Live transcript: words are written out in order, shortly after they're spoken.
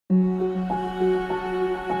I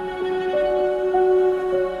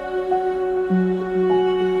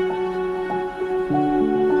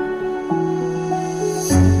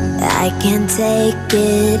can't take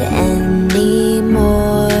it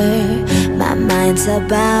anymore. My mind's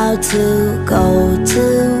about to go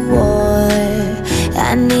to war.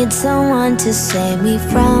 I need someone to save me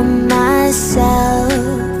from myself,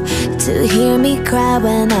 to hear me cry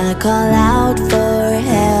when I call out for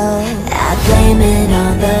help. I blame it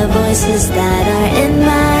on the voices that are in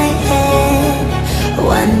my head,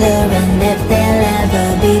 wondering if they'll ever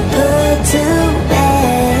be put to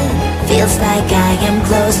bed. Feels like I am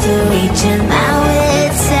close to reaching my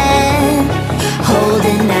wit's end,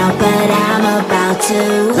 holding out but I'm about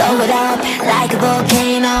to blow it up like a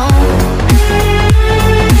volcano.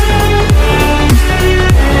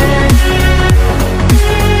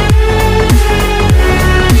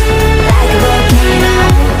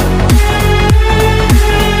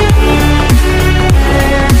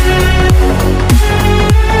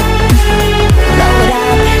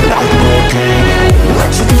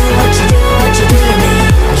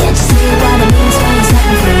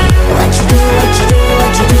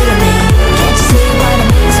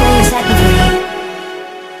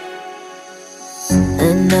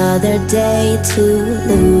 Another day to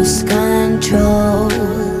lose control.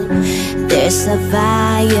 There's a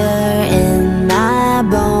fire in my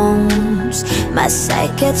bones. My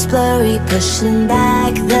sight gets blurry, pushing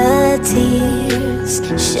back the tears.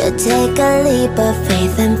 Should take a leap of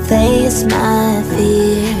faith and face my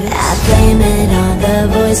fear. I blame it on the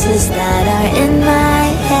voices that are in my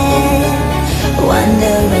head,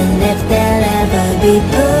 wondering if they'll ever be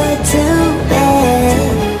put to bed.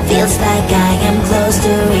 Feels like I am close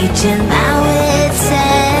to reaching my wit's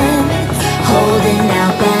end, holding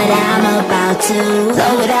out but I'm about to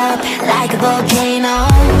blow it up like a volcano.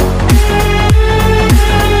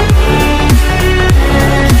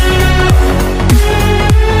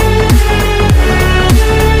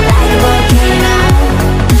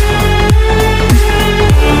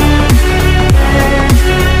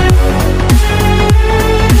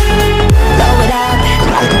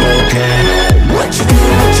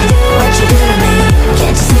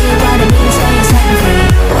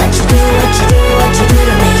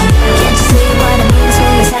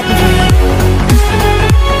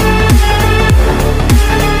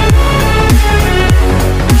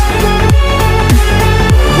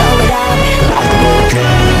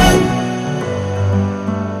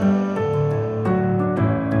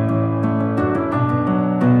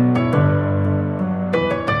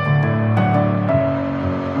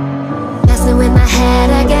 In my head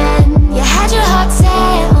again, you had your heart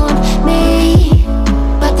set on me,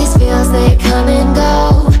 but these feels, they come and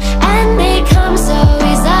go, and they come so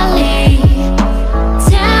easily.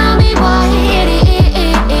 Tell me what it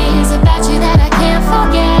is about you that I can't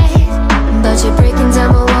forget, but you're breaking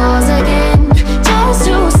down my walls again, just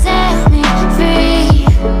to set me free.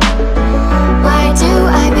 Why do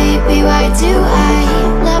I, baby, why do I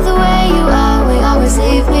love the way you are, we always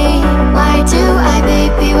leave me? Why do I,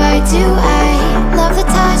 baby, why do I love the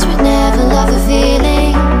touch but never love the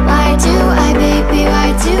feeling? Why do I, baby,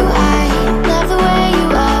 why do I love the way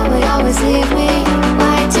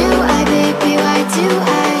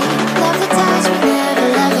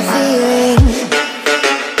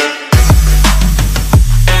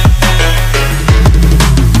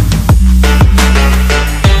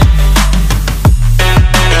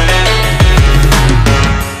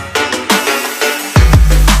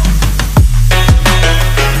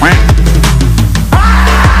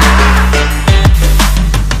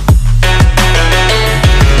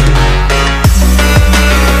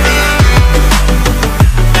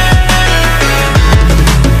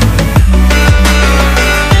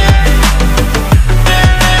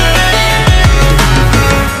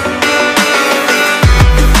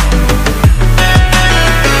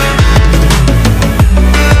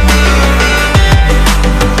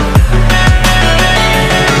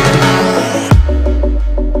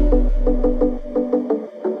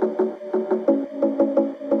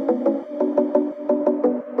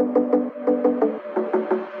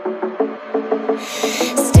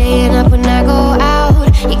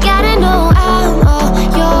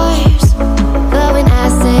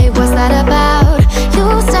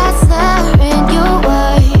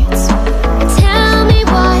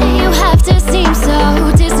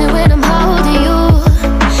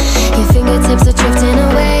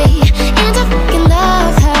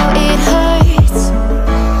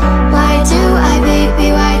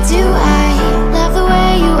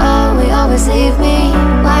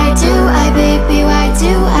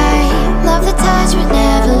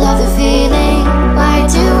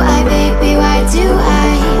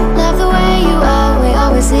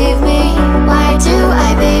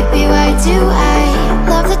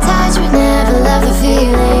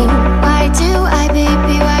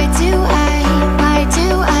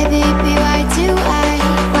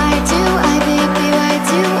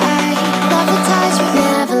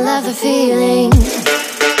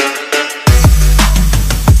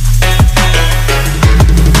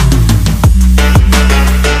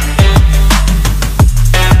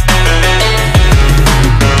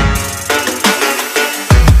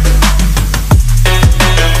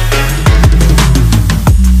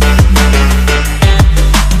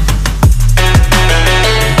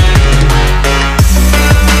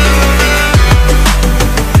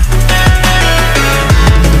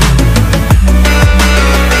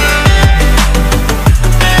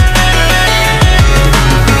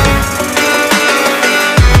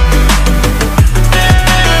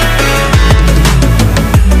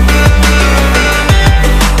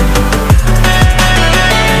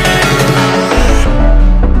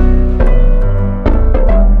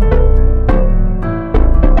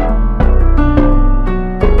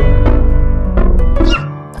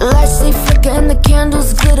the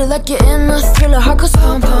candles glitter like you're in a thriller. Heart goes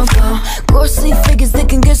pum pum pum. Ghostly figures, they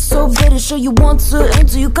can get so bitter. Show you want to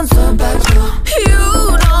enter, you can turn back. You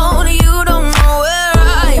don't know where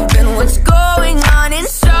I've been. What's going on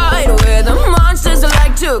inside? Where the monsters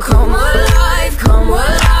like to come alive, come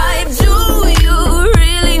alive. Do you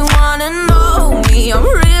really wanna know me? I'm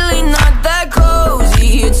really not that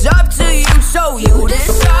cozy. It's up to you, so you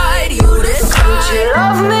decide, you decide. Would you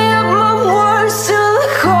love me up my words till the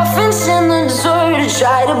coffin's in the dirt?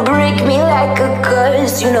 Try to break me like a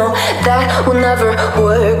curse, you know that will never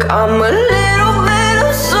work. I'm a little bit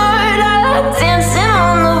absurd, I like dancing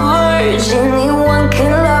on the verge. Anyone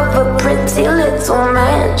can love a pretty little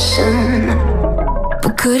mansion,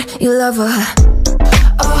 but could you love a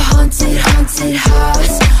haunted, haunted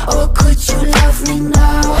house? Or could you love me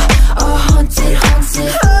now? A haunted,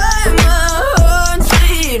 haunted, I'm a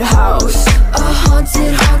haunted house. A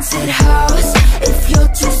haunted, haunted house. If you're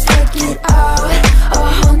too scared, get out. A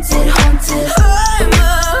haunted, haunted, I'm a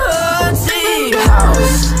haunted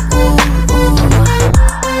house.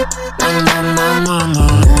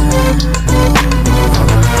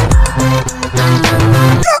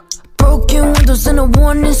 Broken windows and a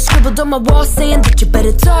warning scribbled on my wall saying that you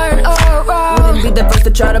better turn around. Wouldn't be the first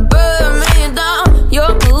to try to burn me down.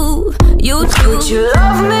 Your move, you too. Would you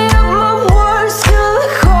love me up my words till the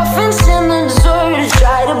coffin's in the dirt?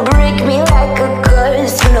 Try to break me like a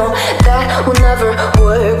curse, you know that will never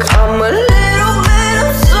work. I'm a little bit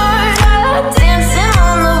absurd, I like dancing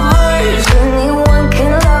on the verge. Anyone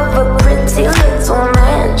can love a pretty little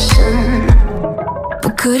mansion,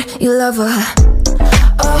 but could you love a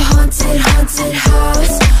haunted, haunted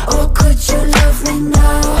house? Or could you love me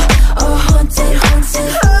now? A haunted,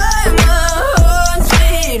 haunted, I'm a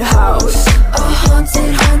haunted house. A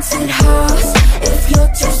haunted, haunted house. If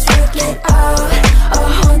you're too scared, get out. A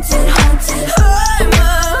haunted, haunted, I'm a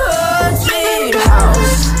haunted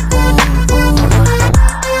house.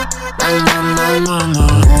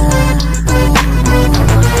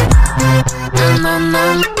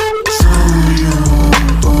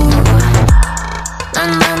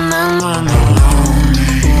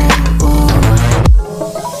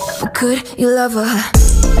 Could you love a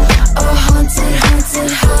haunted,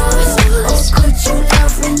 haunted house? Or could you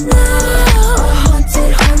love me now? A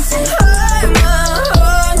haunted, haunted, I'm a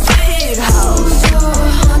haunted house. A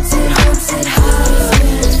haunted, haunted house.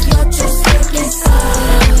 If you're just scared, out.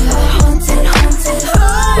 A haunted, haunted,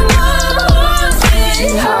 I'm a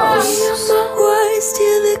haunted house. Words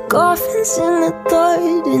till the coffin's in the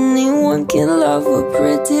dirt. Anyone can love a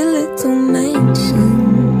pretty little mansion.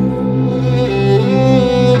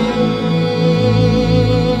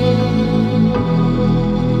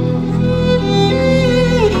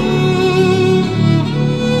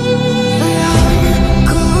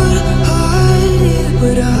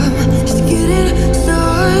 But I'm just getting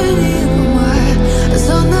started. My eyes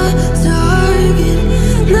on the target.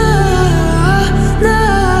 Nah, nah.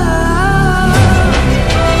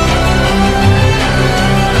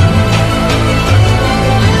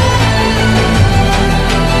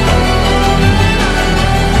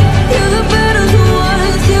 You're the better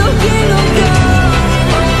ones, you can't go.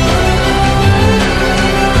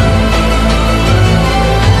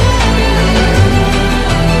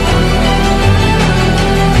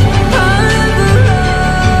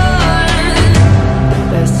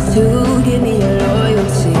 To give me your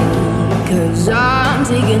loyalty.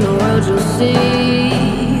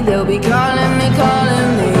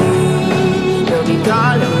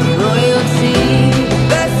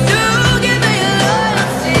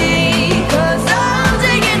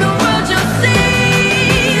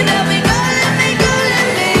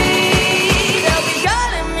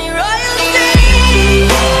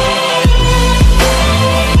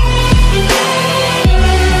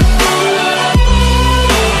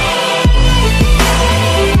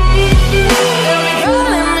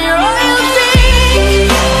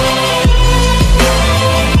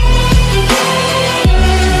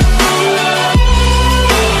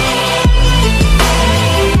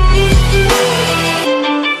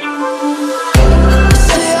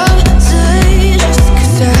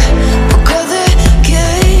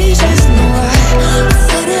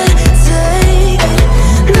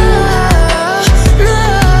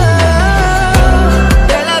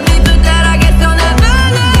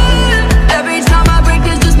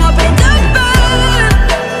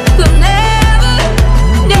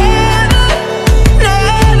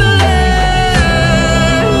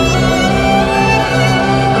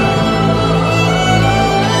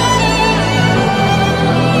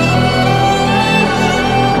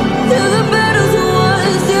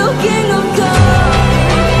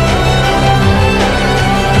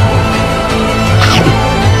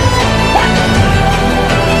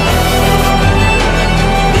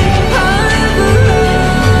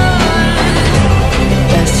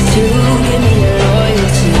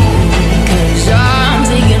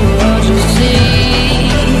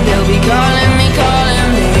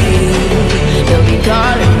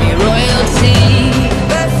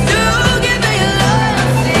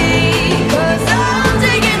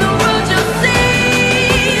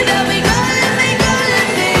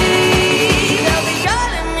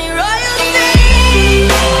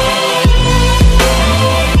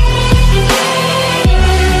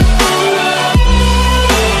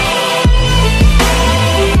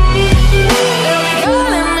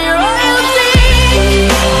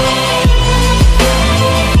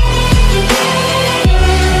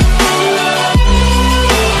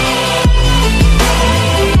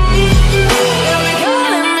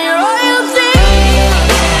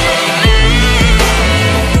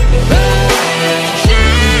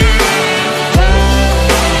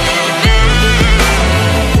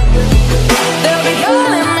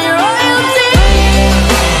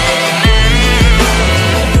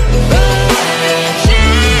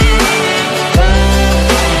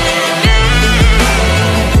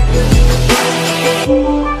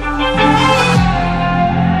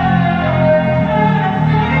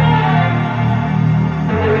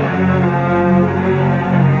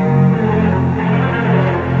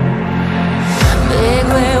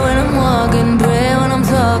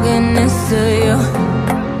 to you.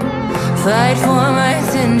 Fight for my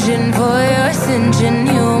attention, for your ascension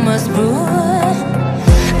you must prove.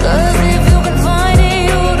 Cause if you can find it,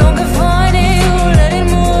 you don't confine it, you let it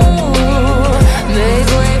move. Make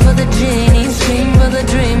way for the genie, scream for the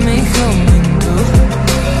dream, may coming through.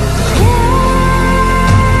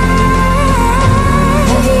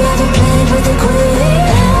 Have you ever played with a queen?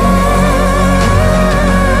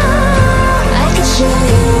 I can show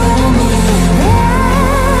you what I mean.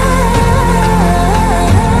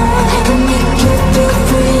 I can make you feel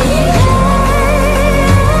free.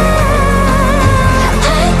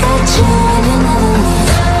 I got you when you never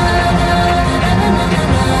leave.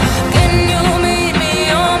 Can you meet me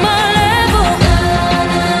on my level?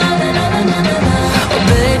 Oh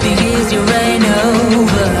baby, is your reign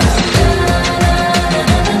over?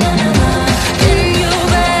 Can you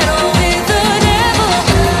battle with the devil?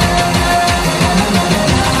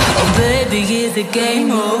 Oh baby, is the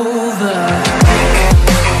game over?